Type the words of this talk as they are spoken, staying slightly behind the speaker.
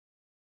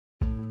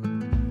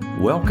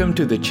Welcome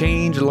to the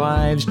Change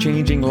Lives,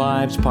 Changing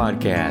Lives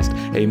podcast,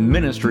 a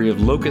ministry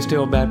of Locust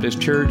Hill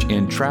Baptist Church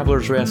in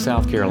Travelers Rest,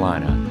 South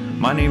Carolina.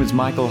 My name is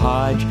Michael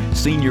Hodge,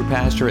 Senior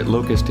Pastor at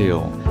Locust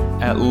Hill.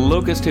 At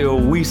Locust Hill,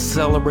 we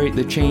celebrate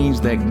the change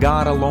that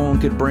God alone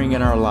could bring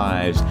in our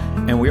lives,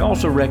 and we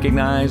also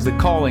recognize the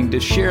calling to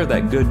share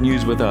that good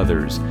news with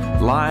others.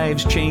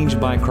 Lives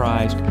changed by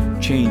Christ,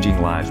 changing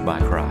lives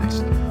by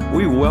Christ.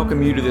 We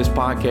welcome you to this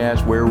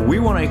podcast where we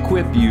want to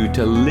equip you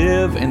to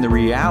live in the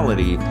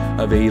reality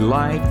of a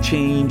life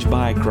changed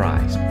by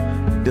Christ.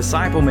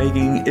 Disciple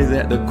making is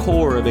at the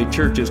core of a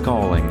church's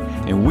calling,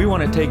 and we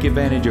want to take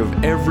advantage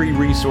of every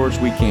resource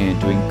we can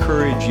to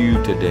encourage you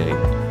today.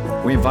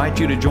 We invite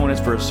you to join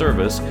us for a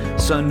service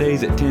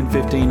Sundays at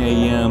 10:15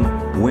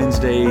 a.m.,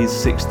 Wednesdays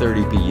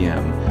 6:30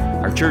 p.m.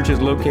 Our church is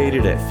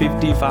located at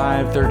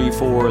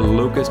 5534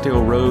 Locust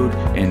Hill Road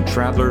in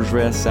Travelers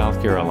Rest,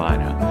 South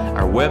Carolina.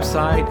 Our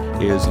website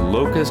is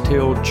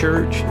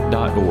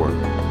locusthillchurch.org.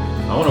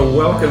 I want to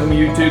welcome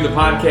you to the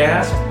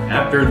podcast.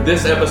 After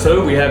this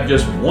episode, we have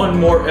just one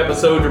more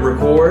episode to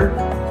record.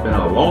 It's been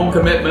a long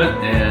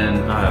commitment,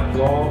 and I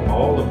applaud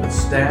all of the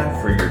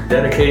staff for your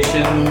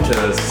dedication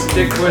to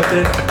stick with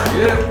it.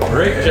 Yeah,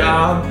 great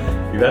job.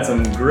 We've had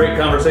some great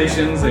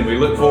conversations, and we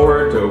look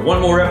forward to one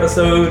more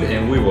episode,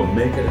 and we will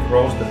make it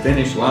across the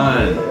finish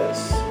line.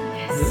 Yes.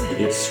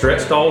 It's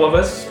stretched all of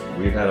us.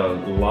 We've had a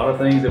lot of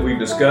things that we've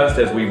discussed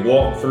as we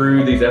walk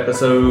through these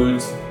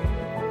episodes.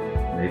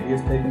 Maybe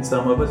it's taken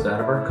some of us out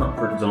of our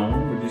comfort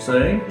zone, would you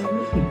say?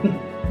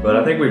 But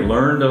I think we've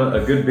learned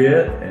a good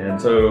bit,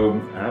 and so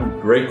I'm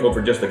grateful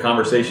for just the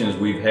conversations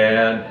we've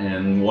had.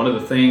 And one of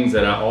the things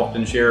that I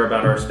often share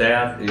about our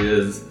staff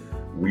is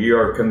we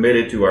are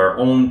committed to our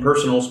own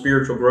personal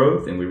spiritual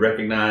growth, and we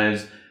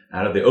recognize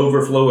out of the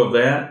overflow of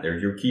that,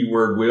 there's your key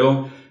word,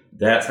 will,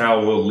 that's how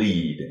we'll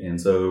lead.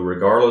 And so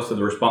regardless of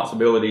the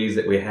responsibilities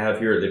that we have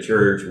here at the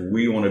church,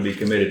 we want to be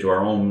committed to our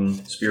own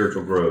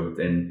spiritual growth.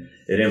 And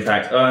it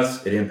impacts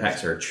us, it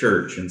impacts our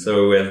church. And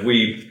so as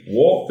we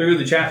walk through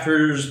the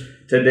chapters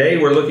today,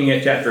 we're looking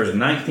at chapters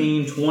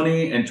 19,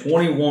 20, and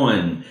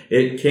 21.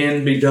 It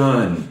can be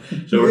done.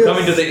 So we're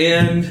coming to the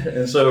end,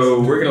 and so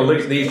we're going to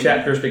look at these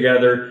chapters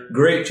together.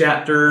 Great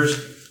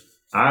chapters.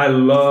 I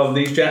love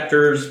these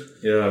chapters.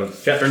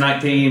 Chapter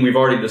 19, we've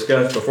already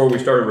discussed before we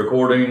started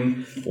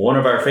recording. One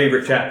of our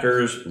favorite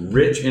chapters,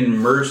 rich in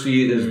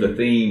mercy, is the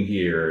theme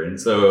here.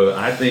 And so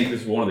I think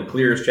this is one of the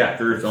clearest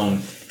chapters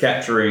on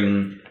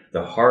capturing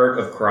the heart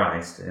of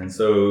Christ. And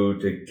so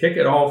to kick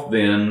it off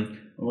then,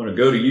 I want to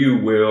go to you,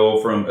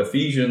 Will, from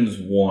Ephesians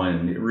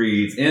 1. It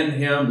reads, "In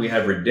him we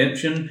have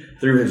redemption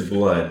through his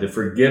blood, the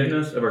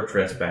forgiveness of our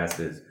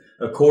trespasses,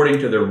 according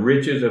to the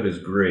riches of his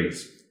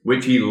grace,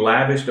 which he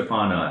lavished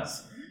upon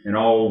us, in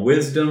all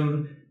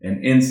wisdom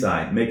and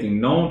insight,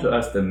 making known to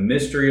us the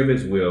mystery of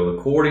his will,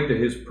 according to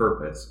his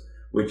purpose,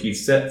 which he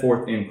set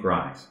forth in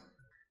Christ."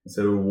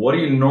 So what do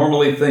you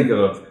normally think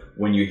of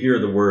when you hear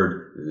the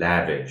word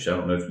lavish? I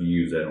don't know if you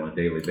use that on a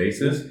daily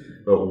basis,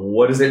 but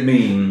what does it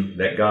mean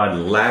that God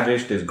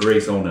lavished his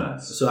grace on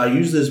us? So I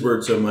use this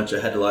word so much I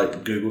had to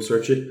Google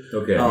search it.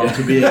 Okay.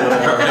 To be able to,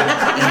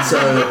 and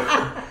so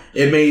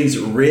it means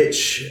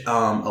rich,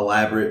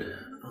 elaborate,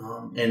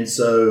 and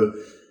so.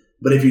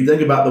 But if you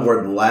think about the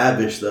word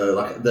lavish, though,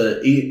 like the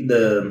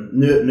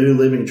New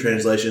Living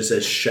Translation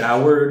says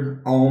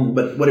showered on,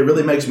 but what it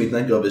really makes me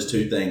think of is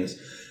two things.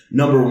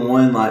 Number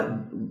one, like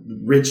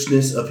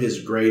richness of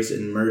his grace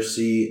and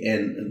mercy,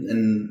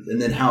 and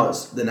then how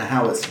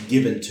it's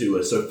given to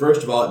us. So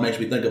first of all, it makes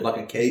me think of like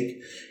a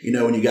cake. You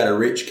know, when you got a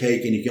rich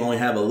cake and you can only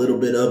have a little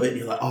bit of it, and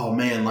you're like, oh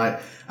man,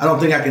 like I don't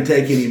think I can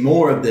take any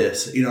more of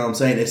this. You know what I'm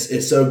saying?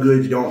 It's so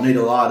good, you don't need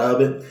a lot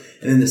of it.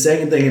 And then the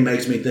second thing it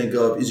makes me think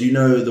of is, you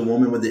know, the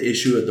woman with the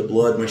issue of the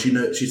blood, when she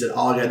said,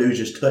 all I got to do is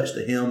just touch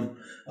the hem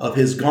of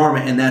his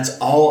garment, and that's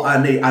all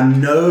I need. I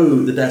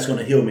know that that's going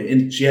to heal me.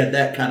 And she had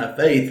that kind of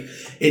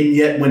faith. And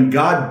yet when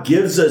God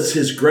gives us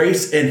his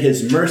grace and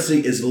his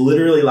mercy is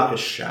literally like a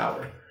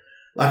shower.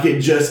 Like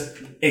it just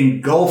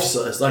engulfs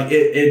us. Like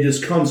it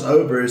just comes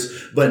over us,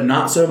 but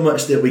not so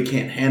much that we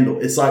can't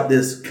handle. It's like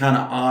this kind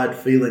of odd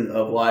feeling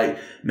of like,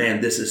 man,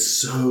 this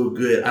is so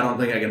good. I don't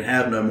think I can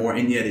have no more.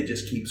 And yet it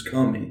just keeps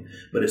coming,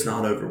 but it's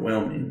not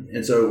overwhelming.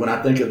 And so when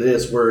I think of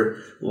this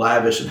word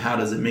lavish and how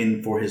does it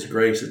mean for his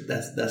grace,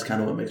 that's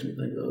kind of what makes me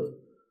think of.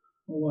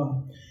 Oh,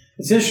 wow.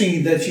 It's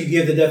interesting that you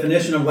give the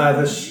definition of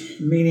lavish,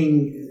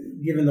 meaning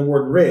given the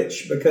word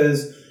rich,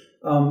 because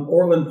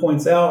Ortlund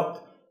points out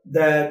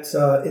that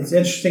it's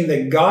interesting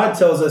that God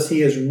tells us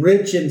he is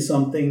rich in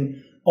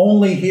something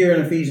only here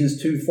in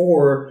Ephesians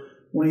 2:4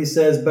 when he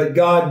says, but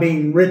God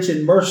being rich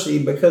in mercy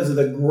because of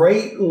the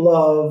great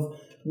love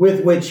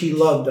with which he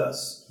loved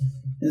us.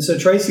 And so,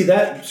 Tracy,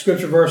 that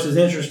scripture verse is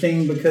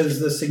interesting because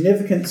the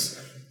significance,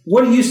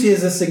 what do you see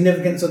as the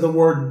significance of the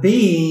word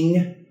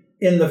being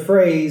in the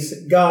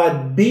phrase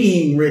God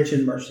being rich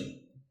in mercy?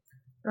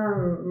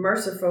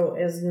 Merciful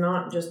is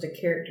not just a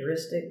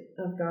characteristic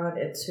of God,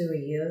 it's who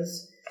he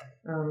is.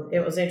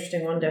 It was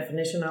interesting, one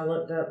definition I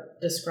looked up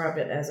described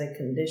it as a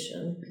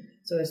condition.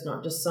 So it's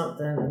not just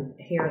something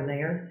here and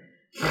there.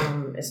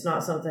 It's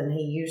not something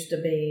he used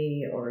to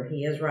be or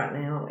he is right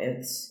now.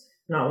 It's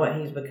not what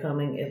he's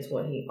becoming. It's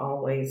what he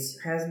always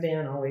has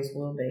been, always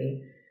will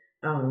be.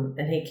 And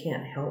he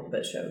can't help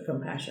but show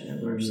compassion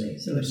and mercy.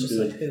 So it's just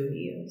like who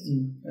he is.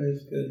 That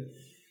is good.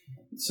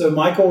 So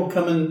Michael,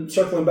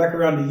 circling back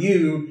around to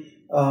you,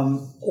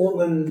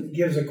 Ortlund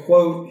gives a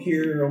quote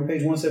here on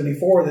page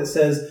 174 that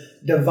says,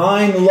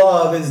 "Divine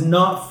love is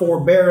not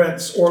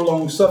forbearance or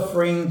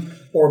long-suffering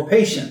or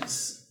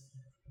patience."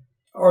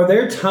 Are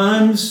there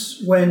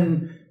times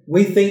when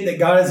we think that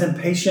God is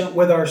impatient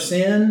with our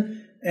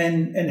sin?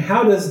 And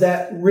how does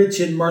that rich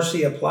in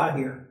mercy apply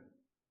here?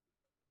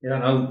 Yeah,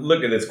 and I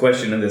look at this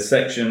question in this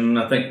section.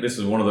 I think this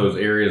is one of those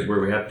areas where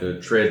we have to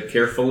tread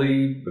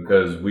carefully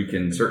because we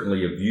can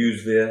certainly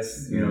abuse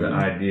this. You know, the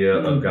idea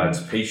of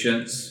God's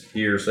patience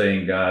here,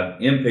 saying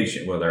God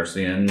impatient with our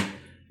sin.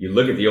 You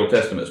look at the Old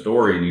Testament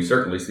story and you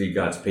certainly see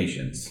God's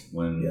patience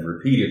when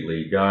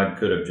repeatedly God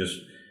could have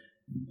just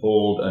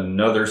pulled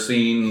another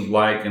scene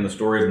like in the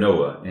story of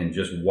Noah and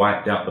just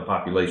wiped out the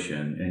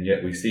population. And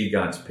yet we see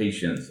God's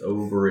patience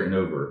over and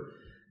over.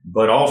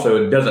 But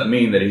also it doesn't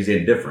mean that he's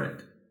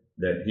indifferent,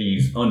 that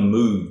he's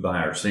unmoved by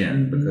our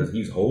sin because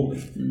he's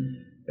holy.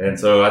 And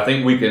so I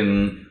think we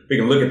can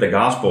look at the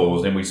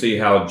Gospels and we see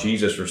how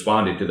Jesus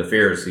responded to the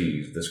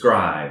Pharisees, the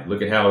scribes.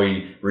 Look at how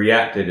he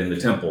reacted in the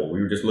temple.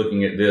 We were just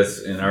looking at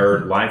this in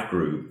our life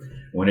group.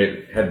 When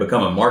it had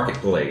become a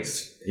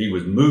marketplace, he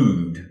was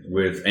moved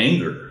with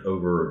anger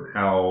over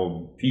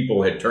how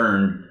people had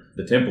turned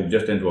the temple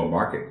just into a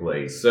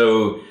marketplace.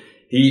 So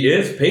he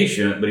is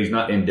patient, but he's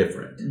not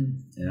indifferent.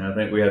 And I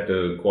think we have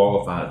to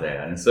qualify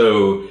that. And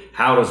so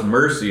how does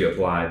mercy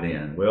apply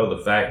then? Well,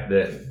 the fact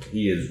that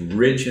he is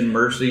rich in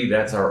mercy,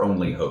 that's our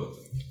only hope.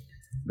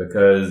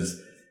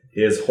 Because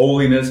his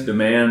holiness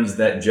demands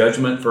that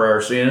judgment for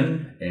our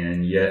sin,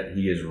 and yet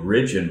he is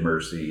rich in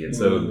mercy. And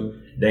so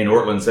Dane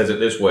Ortlund says it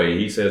this way.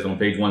 He says on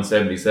page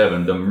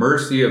 177, "The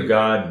mercy of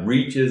God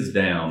reaches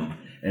down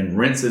and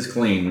rinses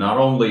clean not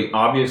only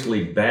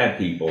obviously bad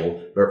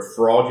people, but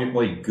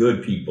fraudulently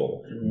good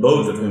people,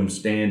 both of whom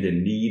stand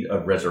in need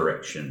of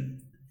resurrection."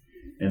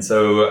 And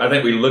so I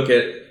think we look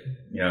at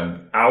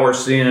our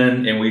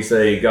sin and we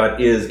say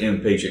God is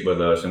impatient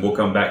with us. And we'll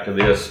come back to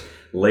this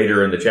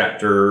later in the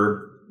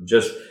chapter,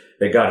 just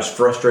that God is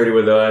frustrated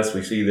with us.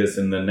 We see this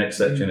in the next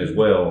section as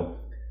well.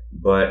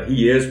 But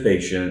he is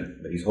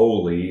patient, but he's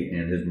holy,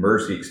 and his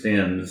mercy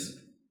extends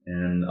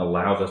and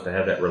allows us to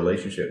have that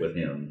relationship with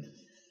him.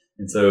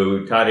 And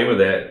so tied in with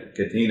that,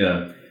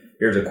 Katina,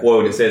 here's a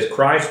quote. It says,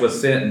 "Christ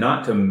was sent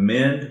not to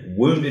mend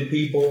wounded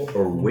people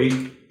or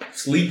wake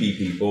sleepy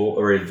people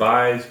or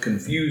advise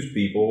confused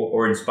people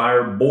or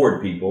inspire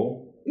bored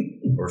people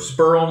or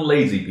spur on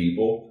lazy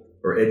people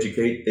or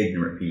educate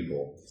ignorant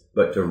people,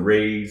 but to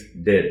raise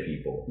dead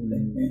people."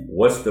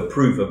 What's the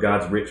proof of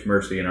God's rich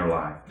mercy in our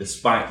life,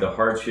 despite the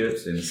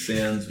hardships and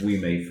sins we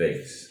may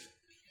face?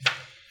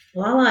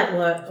 Well, I like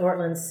what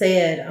Ortlund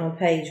said on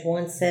page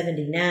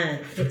 179.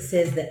 It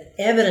says the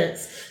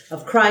evidence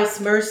of Christ's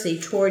mercy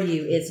toward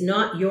you is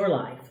not your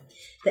life.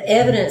 The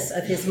evidence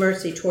of his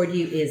mercy toward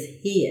you is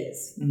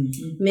his.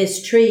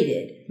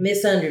 Mistreated,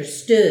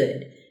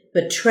 misunderstood,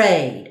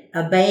 betrayed,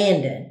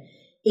 abandoned,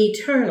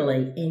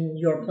 eternally in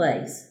your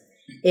place.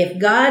 If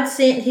God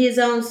sent his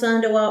own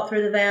son to walk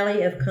through the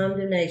valley of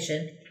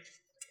condemnation,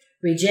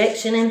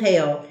 rejection, and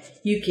hell,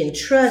 you can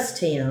trust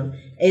him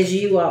as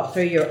you walk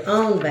through your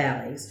own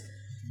valleys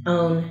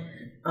on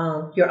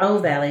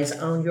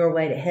your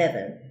way to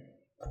heaven.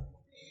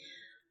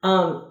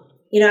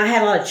 I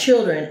had a lot of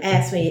children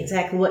ask me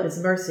exactly what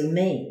does mercy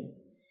mean.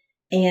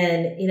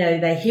 And,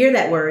 they hear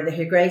that word, they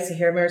hear grace, they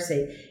hear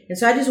mercy. And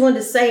so I just wanted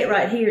to say it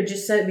right here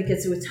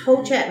because this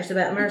whole chapter is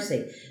about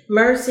mercy.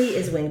 Mercy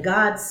is when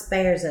God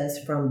spares us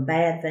from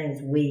bad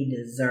things we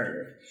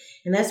deserve.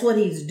 And that's what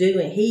he's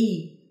doing.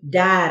 He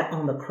died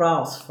on the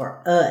cross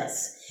for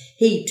us.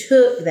 He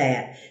took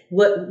that,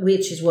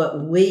 which is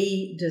what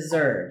we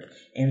deserved.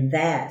 And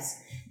that's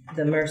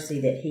the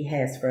mercy that he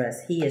has for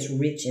us. He is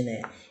rich in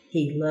it.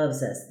 He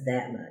loves us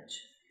that much.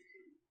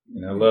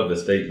 And I love the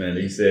statement.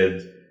 He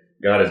said,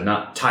 God is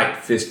not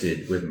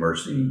tight-fisted with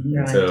mercy.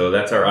 Right. So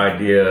that's our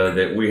idea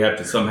that we have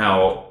to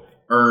somehow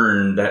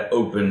earn that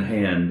open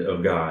hand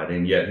of God,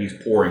 and yet he's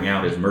pouring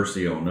out his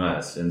mercy on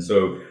us. And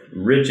so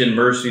rich in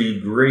mercy,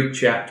 great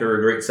chapter,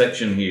 a great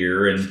section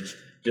here. And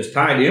just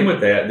tied in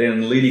with that,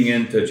 then leading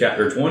into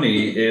chapter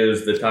 20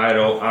 is the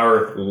title,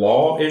 Our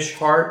Lawish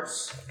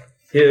Hearts,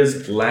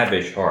 His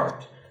Lavish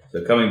Heart.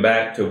 So coming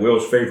back to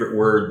Will's favorite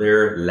word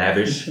there,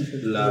 lavish.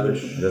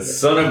 Lavish. The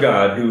Son of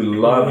God who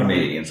loved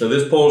me. And so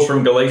this pulls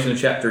from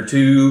Galatians chapter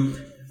 2.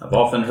 I've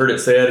often heard it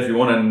said, if you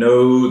want to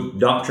know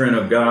doctrine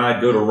of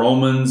God, go to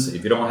Romans.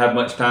 If you don't have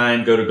much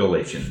time, go to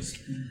Galatians.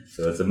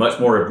 So it's a much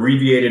more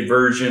abbreviated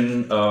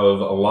version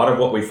of a lot of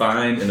what we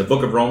find in the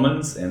book of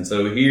Romans. And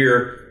so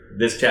here,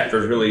 this chapter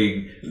is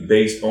really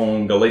based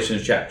on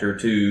Galatians chapter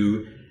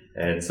 2.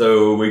 And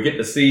so we get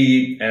to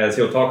see, as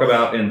he'll talk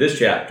about in this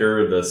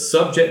chapter, the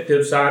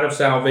subjective side of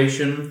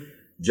salvation,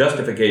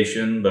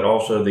 justification, but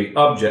also the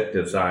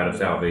objective side of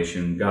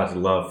salvation, God's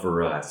love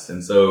for us.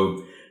 And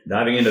so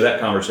diving into that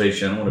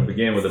conversation, I want to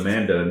begin with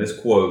Amanda and this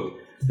quote.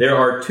 There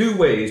are two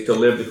ways to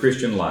live the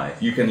Christian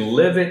life. You can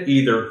live it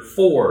either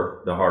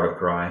for the heart of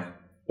Christ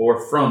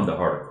or from the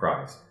heart of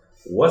Christ.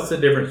 What's the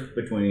difference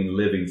between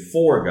living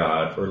for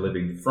God or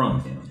living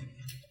from Him?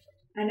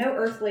 I know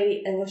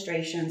earthly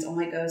illustrations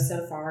only go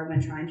so far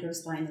when trying to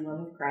explain the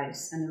love of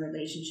Christ and the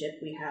relationship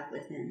we have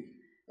with Him.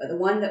 But the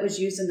one that was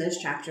used in this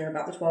chapter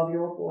about the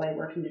 12-year-old boy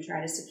working to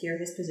try to secure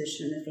his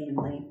position in the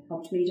family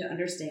helped me to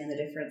understand the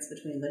difference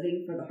between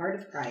living for the heart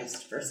of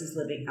Christ versus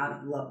living out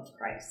of love of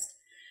Christ.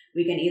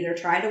 We can either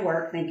try to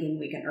work thinking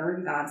we can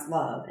earn God's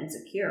love and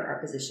secure our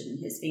position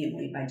in His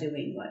family by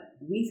doing what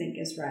we think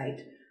is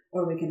right,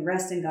 or we can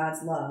rest in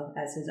God's love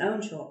as His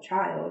own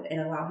child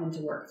and allow Him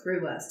to work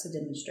through us to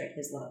demonstrate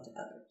His love to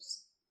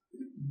others.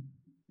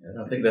 And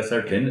I think that's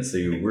our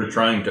tendency. We're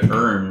trying to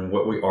earn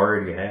what we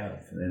already have,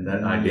 and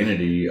that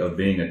identity of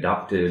being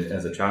adopted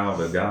as a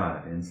child of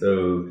God. And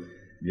so,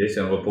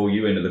 Jason, I will pull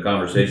you into the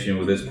conversation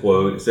with this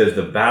quote. It says,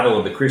 the battle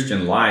of the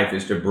Christian life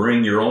is to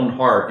bring your own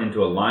heart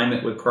into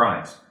alignment with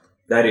Christ.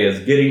 That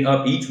is, getting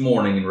up each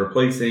morning and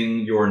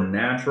replacing your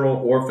natural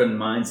orphan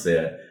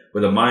mindset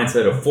with a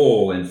mindset of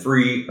full and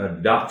free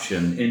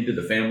adoption into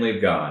the family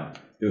of God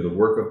through the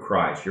work of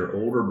Christ, your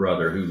older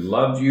brother who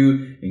loved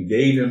you and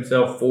gave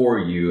Himself for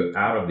you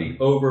out of the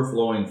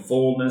overflowing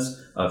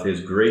fullness of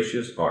His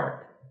gracious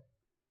heart.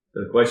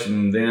 So the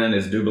question then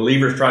is, do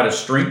believers try to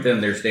strengthen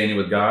their standing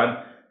with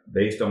God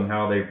based on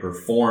how they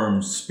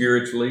perform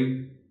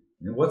spiritually?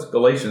 And what's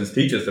Galatians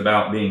teach us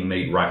about being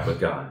made right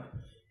with God?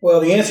 Well,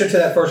 the answer to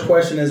that first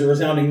question is a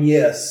resounding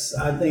yes.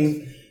 I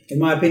think, in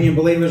my opinion,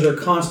 believers are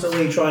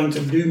constantly trying to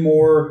do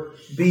more,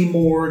 be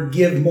more,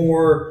 give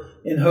more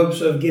in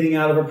hopes of getting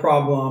out of a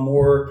problem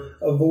or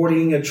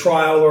avoiding a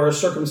trial or a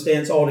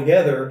circumstance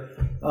altogether.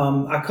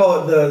 I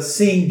call it the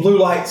seeing blue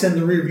lights in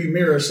the rearview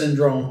mirror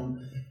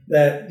syndrome,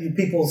 that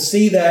people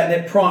see that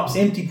and it prompts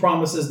empty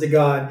promises to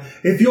God.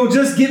 If you'll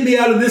just get me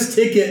out of this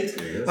ticket,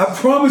 yes, I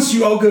promise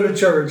you I'll go to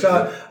church.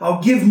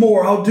 I'll give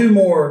more. I'll do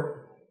more.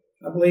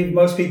 I believe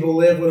most people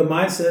live with a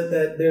mindset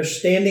that their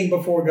standing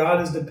before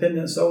God is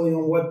dependent solely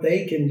on what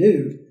they can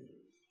do.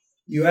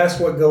 You ask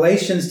what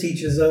Galatians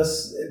teaches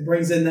us, it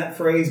brings in that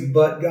phrase,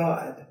 but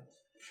God.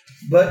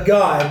 But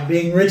God,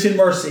 being rich in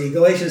mercy.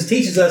 Galatians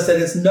teaches us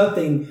that it's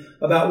nothing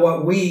about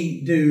what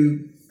we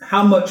do,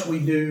 how much we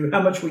give,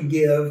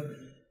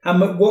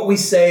 what we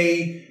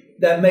say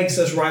that makes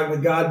us right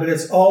with God, but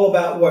it's all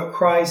about what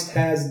Christ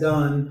has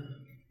done.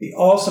 The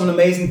awesome and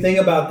amazing thing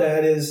about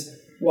that is,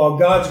 while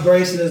God's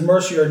grace and His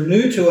mercy are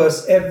new to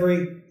us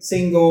every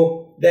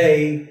single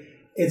day,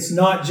 it's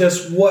not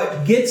just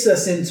what gets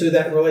us into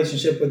that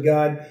relationship with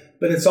God,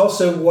 but it's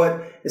also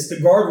it's the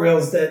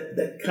guardrails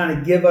that kind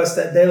of give us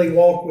that daily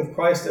walk with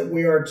Christ that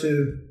we are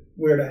to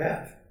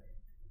have.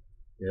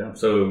 Yeah.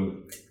 So,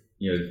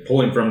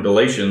 pulling from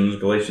Galatians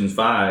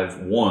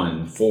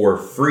 5:1, for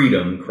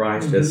freedom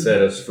Christ has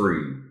set us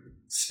free.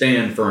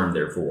 Stand firm,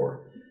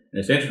 therefore. And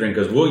it's interesting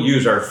because we'll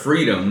use our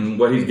freedom,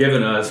 what He's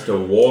given us, to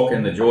walk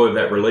in the joy of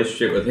that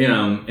relationship with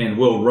Him, and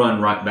we'll run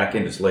right back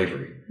into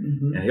slavery.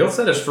 Mm-hmm. And He'll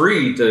set us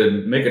free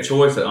to make a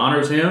choice that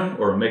honors Him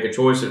or make a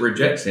choice that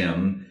rejects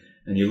Him.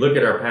 And you look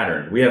at our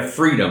patterns. We have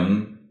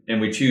freedom,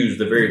 and we choose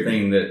the very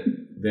thing that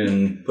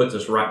then puts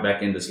us right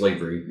back into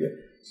slavery. Yeah.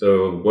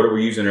 So what are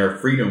we using our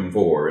freedom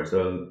for? It's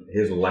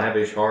His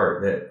lavish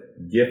heart,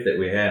 that gift that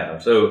we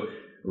have. So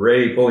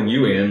Ray, pulling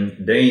you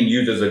in, Dane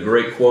uses a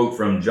great quote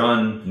from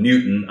John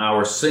Newton.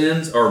 Our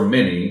sins are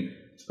many,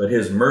 but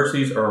His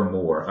mercies are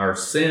more. Our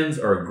sins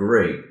are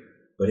great,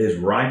 but His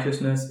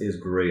righteousness is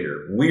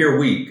greater. We are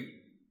weak,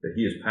 but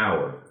He is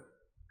power.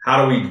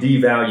 How do we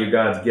devalue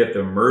God's gift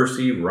of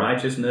mercy,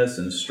 righteousness,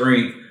 and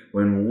strength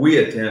when we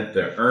attempt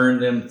to earn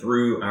them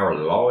through our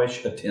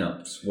lawish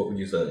attempts? What would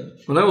you say?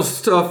 Well, that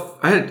was tough.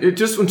 It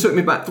just took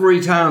me about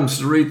 3 times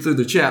to read through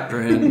the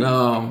chapter, and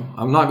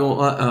I'm not going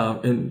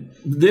to. And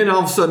then all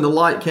of a sudden the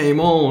light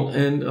came on,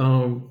 and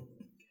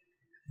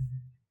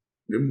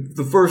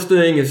the first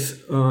thing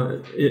is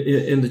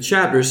in the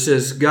chapter it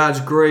says God's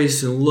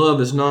grace and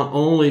love is not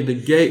only the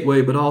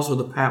gateway but also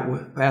the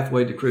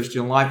pathway to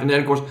Christian life. And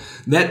then of course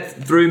that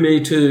threw me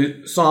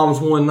to Psalms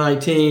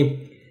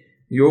 119.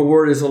 Your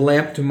word is a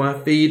lamp to my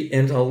feet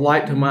and a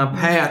light to my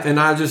path. And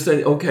I just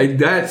said, okay,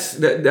 that's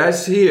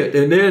it.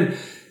 And then,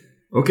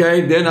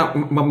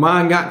 my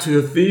mind got to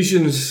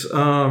Ephesians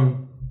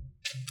 1,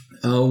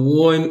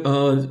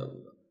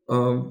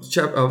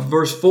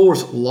 verse 4.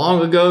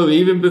 Long ago,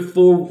 even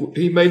before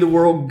He made the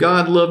world,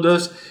 God loved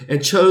us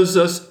and chose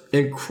us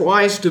in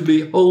Christ to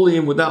be holy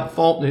and without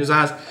fault in His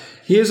eyes.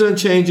 His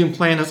unchanging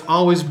plan has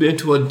always been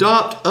to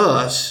adopt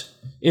us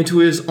into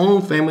His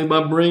own family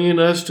by bringing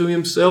us to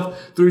Himself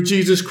through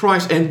Jesus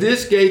Christ. And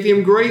this gave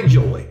Him great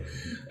joy.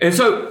 And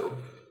so,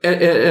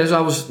 as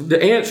I was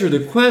to answer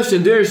the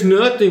question, there's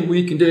nothing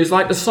we can do. It's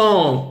like the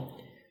song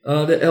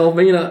that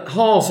Elvina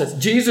Hall says,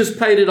 Jesus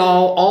paid it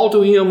all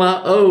to Him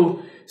I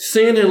owe.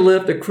 Sin had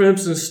left a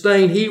crimson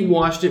stain. He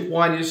washed it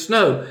white as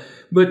snow.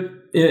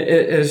 But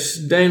as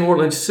Dane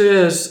Ortlund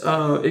says,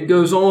 it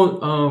goes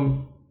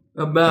on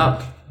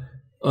about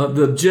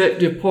the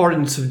objective part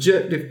and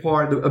subjective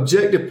part. The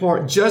objective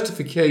part,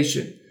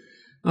 justification.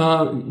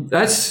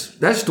 That's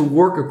the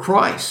work of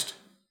Christ.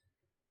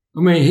 I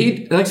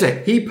mean, like I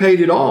say, he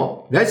paid it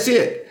all. That's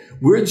it.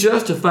 We're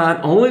justified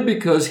only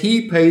because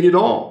he paid it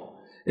all.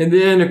 And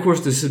then, of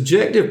course, the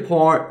subjective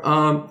part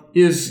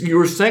is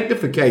your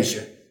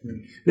sanctification.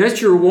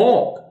 That's your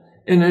walk.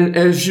 And then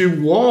as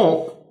you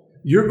walk,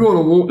 you're going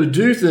to want to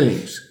do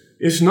things.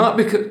 It's not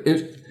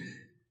because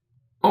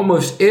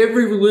almost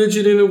every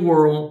religion in the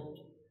world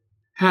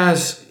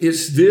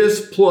it's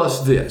this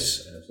plus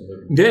this.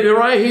 Then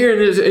right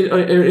here,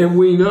 and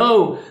we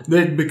know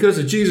that because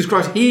of Jesus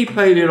Christ, he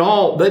paid it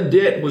all. That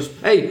debt was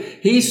paid.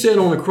 He said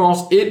on the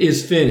cross, it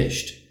is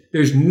finished.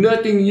 There's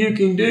nothing you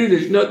can do.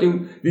 There's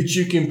nothing that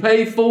you can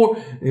pay for,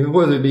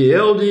 whether it be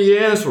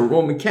LDS or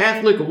Roman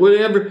Catholic or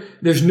whatever.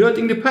 There's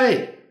nothing to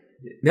pay.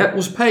 That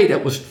was paid.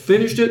 That was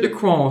finished at the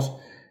cross.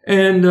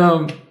 And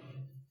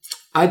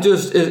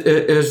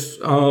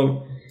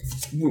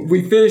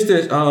we finished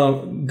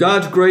that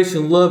God's grace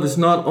and love is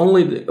not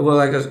only,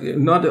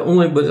 not the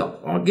only,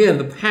 but again,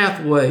 the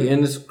pathway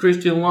in this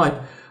Christian life.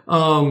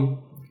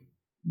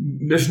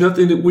 There's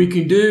nothing that we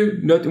can do,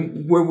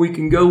 nothing where we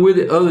can go with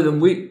it other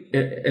than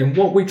and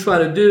what we try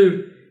to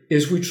do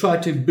is we try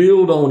to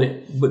build on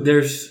it, but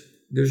there's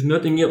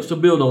nothing else to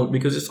build on it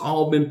because it's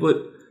all been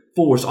put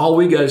for us. All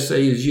we got to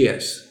say is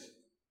yes.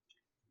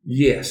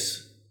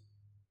 Yes.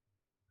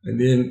 And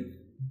then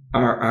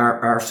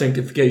our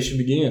sanctification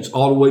begins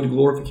all the way to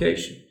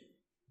glorification.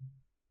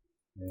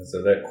 And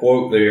so that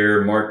quote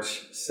there,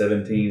 March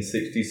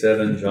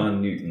 1767,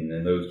 John Newton,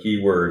 and those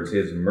key words,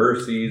 his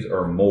mercies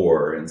are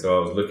more. And so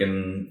I was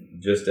looking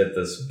just at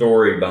the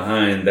story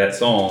behind that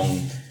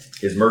song,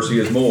 his mercy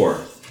is more.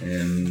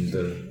 And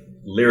the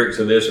lyrics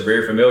of this are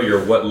very familiar.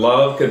 What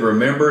love could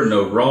remember,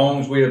 no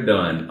wrongs we have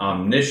done.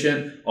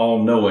 Omniscient,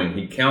 all-knowing,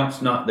 he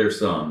counts not their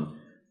sum.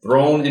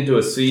 Thrown into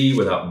a sea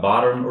without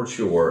bottom or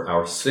shore,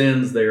 our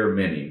sins they are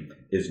many.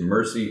 His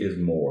mercy is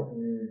more.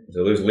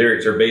 So those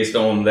lyrics are based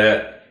on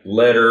that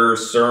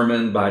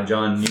sermon by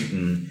John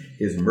Newton.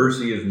 His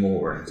mercy is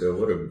more. So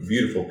what a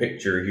beautiful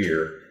picture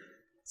here.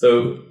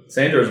 So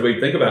Sandra, as we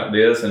think about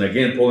this, and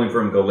again pulling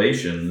from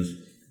Galatians,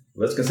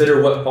 let's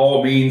consider what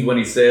Paul means when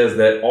he says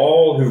that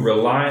all who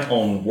rely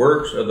on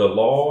works of the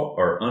law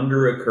are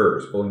under a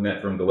curse. Pulling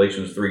that from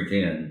Galatians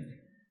 3:10.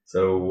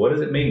 So what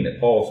does it mean that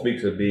Paul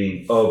speaks of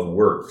being of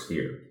works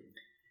here?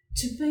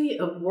 To be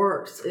of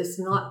works is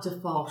not to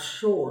fall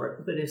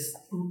short, but it's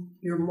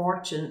you're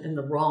marching in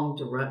the wrong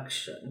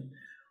direction.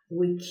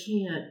 We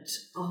can't,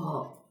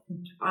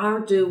 our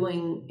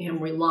doing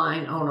and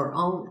relying on our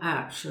own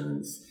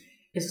actions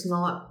is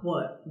not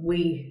what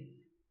we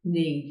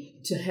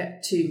need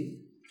to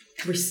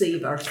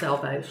receive our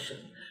salvation.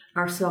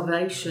 Our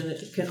salvation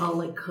can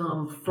only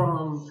come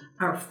from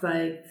our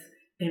faith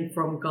and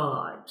from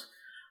God.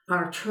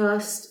 Our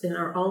trust in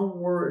our own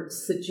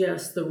words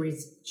suggests the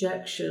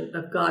rejection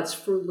of God's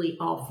freely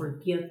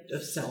offered gift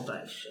of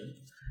salvation.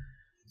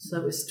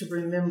 So it's to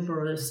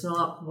remember it's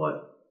not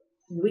what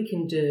we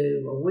can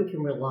do or we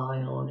can rely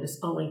on. It's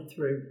only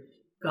through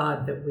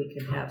God that we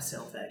can have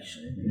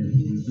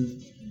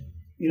salvation.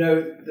 You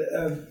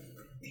know,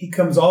 he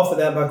comes off of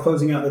that by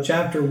closing out the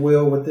chapter,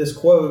 Will, with this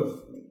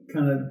quote.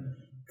 Kind of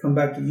come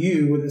back to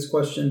you with this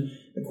question.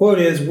 The quote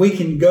is, "We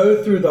can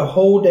go through the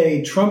whole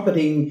day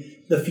trumpeting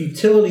the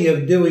futility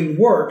of doing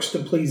works to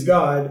please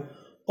God,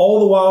 all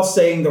the while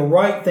saying the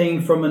right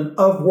thing from an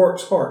of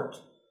works heart.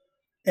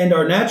 And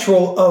our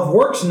natural of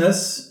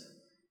worksness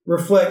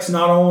reflects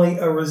not only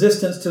a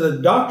resistance to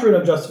the doctrine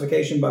of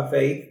justification by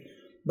faith,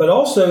 but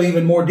also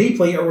even more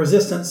deeply a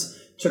resistance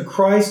to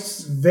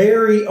Christ's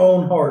very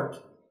own heart."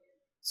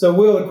 So,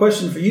 Will, the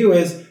question for you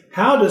is,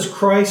 how does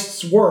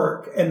Christ's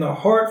work and the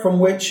heart from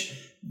which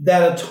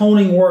that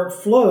atoning work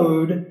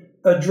flowed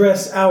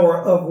address our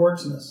of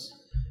worksness?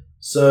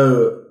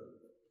 So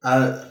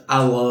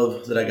I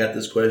love that I got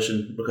this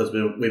question because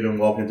we've been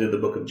walking through the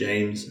book of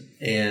James,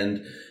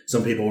 and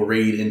some people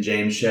read in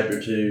James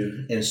chapter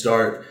 2 and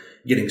start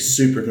getting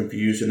super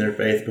confused in their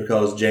faith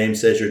because James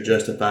says you're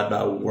justified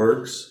by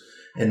works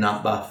and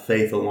not by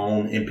faith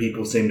alone, and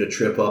people seem to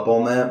trip up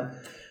on that.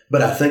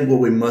 But I think what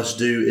we must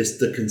do is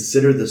to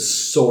consider the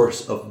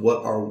source of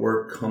what our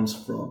work comes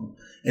from.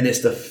 And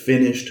it's the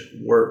finished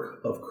work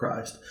of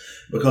Christ.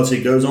 Because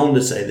he goes on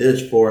to say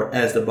this, for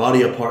as the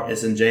body apart,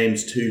 as in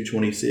James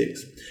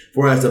 2:26,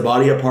 for as the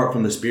body apart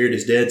from the Spirit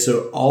is dead,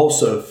 so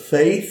also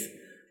faith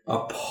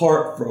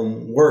apart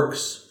from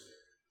works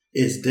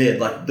is dead.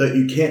 Like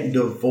you can't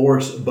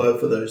divorce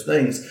both of those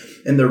things.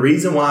 And the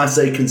reason why I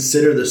say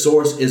consider the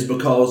source is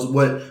because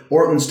what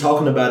Ortlund's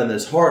talking about in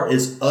his heart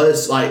is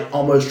us like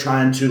almost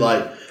trying to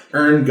like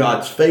earn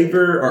God's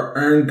favor or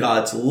earn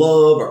God's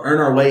love or earn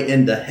our way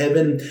into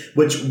heaven,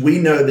 which we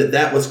know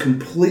that was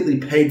completely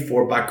paid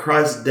for by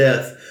Christ's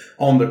death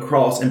on the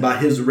cross and by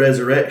his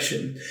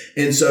resurrection.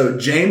 And so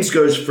James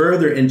goes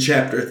further in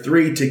chapter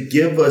 3 to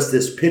give us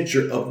this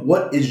picture of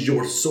what is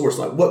your source,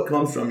 like what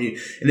comes from you.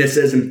 And it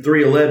says in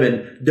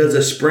 3:11, does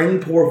a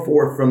spring pour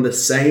forth from the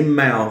same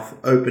mouth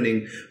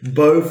opening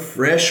both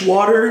fresh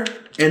water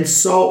and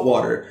salt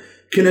water?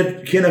 Can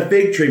a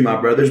fig tree, my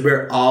brothers,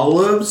 bear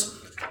olives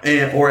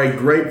or a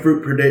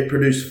grapefruit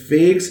produce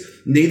figs?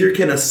 Neither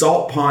can a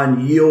salt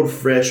pond yield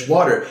fresh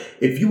water.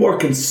 If you are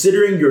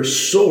considering your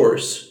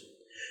source,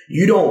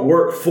 you don't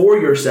work for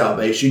your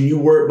salvation. You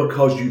work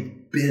because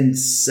you've been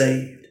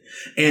saved.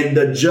 And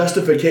the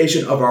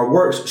justification of our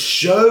works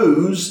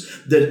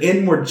shows the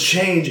inward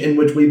change in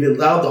which we've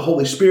allowed the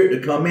Holy Spirit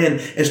to come in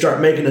and start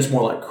making us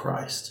more like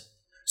Christ.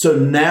 So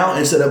now,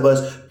 instead of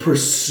us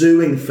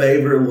pursuing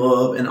favor,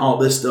 love, and all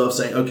this stuff,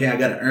 saying, okay, I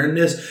got to earn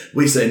this,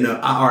 we say, no,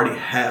 I already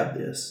have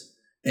this.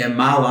 And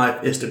my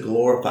life is to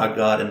glorify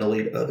God and to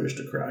lead others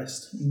to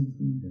Christ.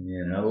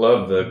 And I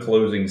love the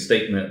closing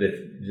statement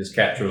that just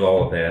captures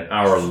all of that.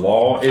 Our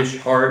lawish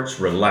hearts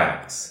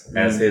relax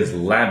as his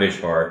lavish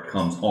heart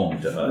comes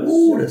home to us.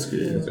 Ooh, that's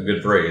good. That's a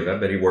good phrase. I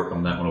bet he worked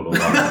on that one a little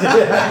while.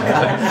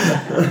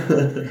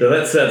 So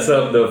that sets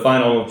up the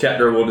final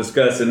chapter we'll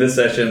discuss in this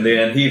session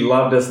then. He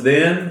loved us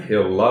then,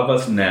 he'll love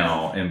us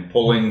now. And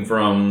pulling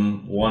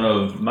from one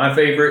of my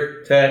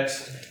favorite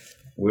texts,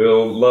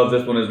 we'll love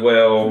this one as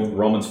well,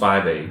 Romans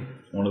 5:8.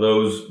 One of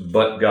those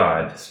but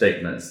God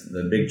statements,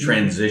 the big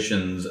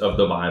transitions of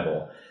the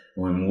Bible.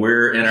 When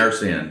we're in our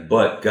sin,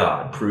 but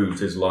God proves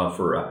his love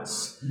for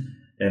us.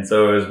 And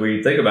so as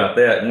we think about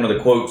that, one of the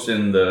quotes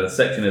in the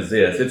section is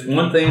this: it's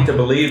one thing to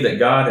believe that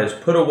God has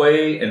put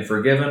away and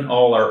forgiven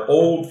all our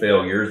old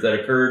failures that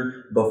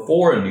occurred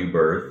before a new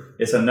birth.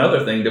 It's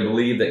another thing to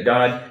believe that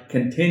God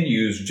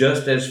continues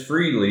just as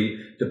freely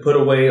to put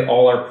away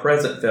all our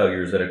present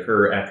failures that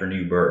occur after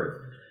new birth.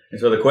 And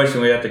so the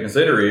question we have to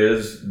consider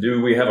is,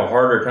 do we have a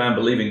harder time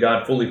believing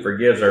God fully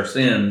forgives our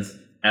sins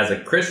as a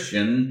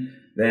Christian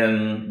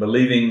than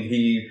believing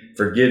he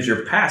forgives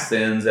your past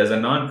sins as a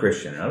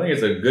non-Christian? I think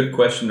it's a good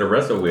question to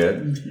wrestle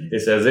with.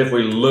 It's as if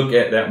we look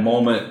at that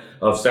moment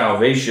of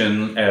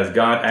salvation as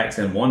God acts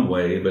in one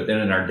way, but then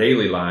in our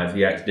daily lives,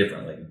 he acts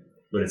differently.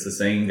 But it's the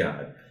same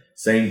God,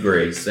 same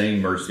grace, same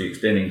mercy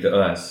extending to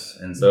us.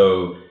 And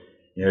so,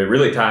 it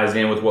really ties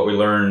in with what we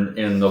learned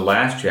in the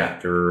last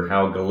chapter,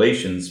 how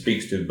Galatians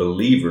speaks to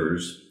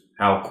believers,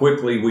 how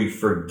quickly we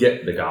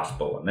forget the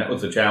gospel. And that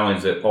was the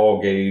challenge that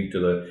Paul gave to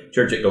the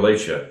church at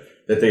Galatia,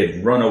 that they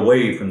had run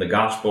away from the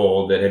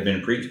gospel that had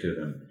been preached to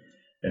them.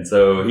 And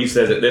so he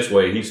says it this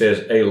way. He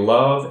says, a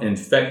love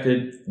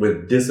infected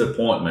with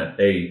disappointment,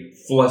 a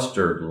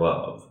flustered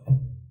love.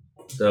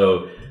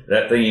 So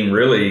that theme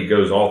really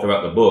goes all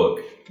throughout the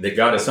book, that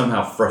God is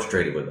somehow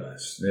frustrated with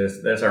us.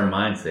 That's our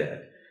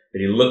mindset. That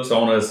he looks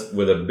on us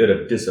with a bit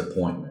of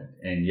disappointment.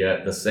 And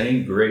yet the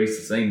same grace,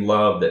 the same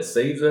love that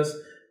saves us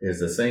is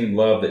the same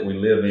love that we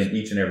live in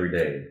each and every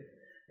day.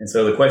 And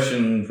so the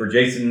question for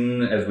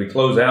Jason as we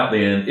close out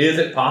then, is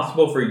it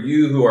possible for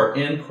you who are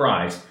in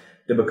Christ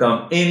to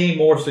become any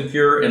more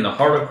secure in the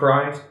heart of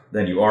Christ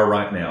than you are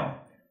right now?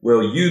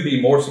 Will you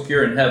be more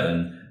secure in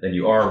heaven than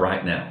you are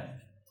right now?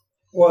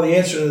 Well, the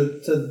answer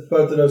to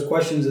both of those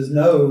questions is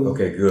no.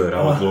 Okay, good.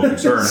 I was a little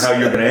concerned how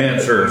you're going to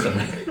answer.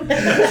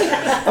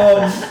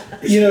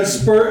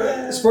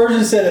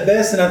 Spurgeon said it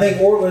best, and I think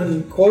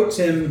Ortlund quotes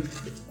him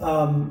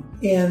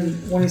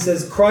when he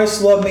says,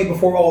 Christ loved me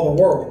before all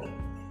the world.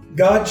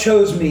 God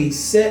chose me,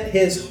 set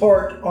his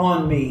heart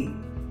on me.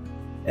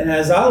 And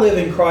as I live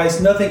in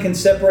Christ, nothing can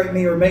separate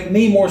me or make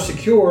me more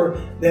secure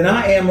than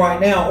I am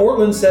right now.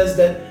 Ortlund says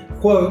that,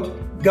 quote,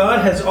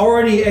 God has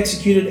already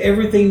executed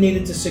everything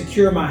needed to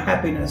secure my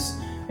happiness,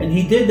 and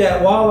he did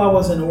that while I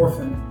was an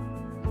orphan.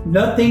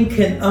 Nothing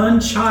can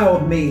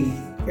unchild me,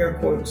 air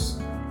quotes.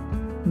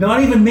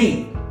 Not even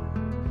me.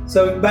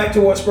 So back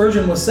to what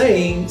Spurgeon was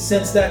saying,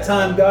 since that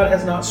time God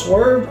has not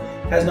swerved,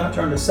 has not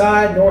turned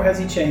aside, nor has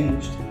he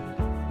changed.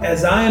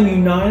 As I am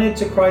united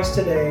to Christ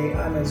today,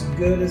 I'm as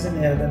good as in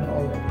heaven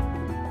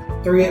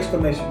already. 3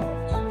 exclamation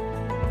marks.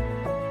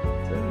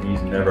 So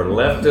he's never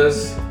left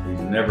us. He's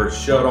never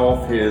shut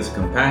off his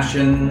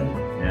compassion.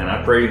 And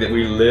I pray that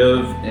we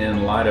live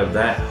in light of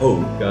that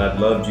hope. God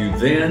loved you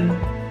then,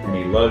 and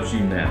he loves you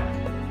now.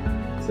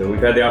 So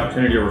we've had the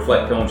opportunity to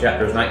reflect on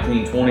chapters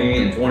 19,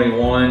 20, and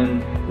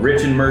 21.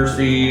 Rich in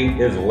mercy,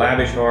 his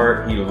lavish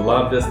heart. He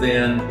loved us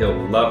then,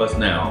 he'll love us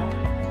now.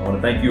 I want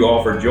to thank you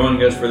all for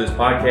joining us for this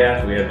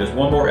podcast. We have just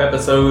one more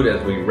episode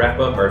as we wrap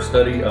up our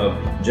study of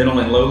Gentle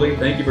and Lowly.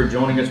 Thank you for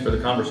joining us for the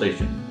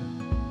conversation.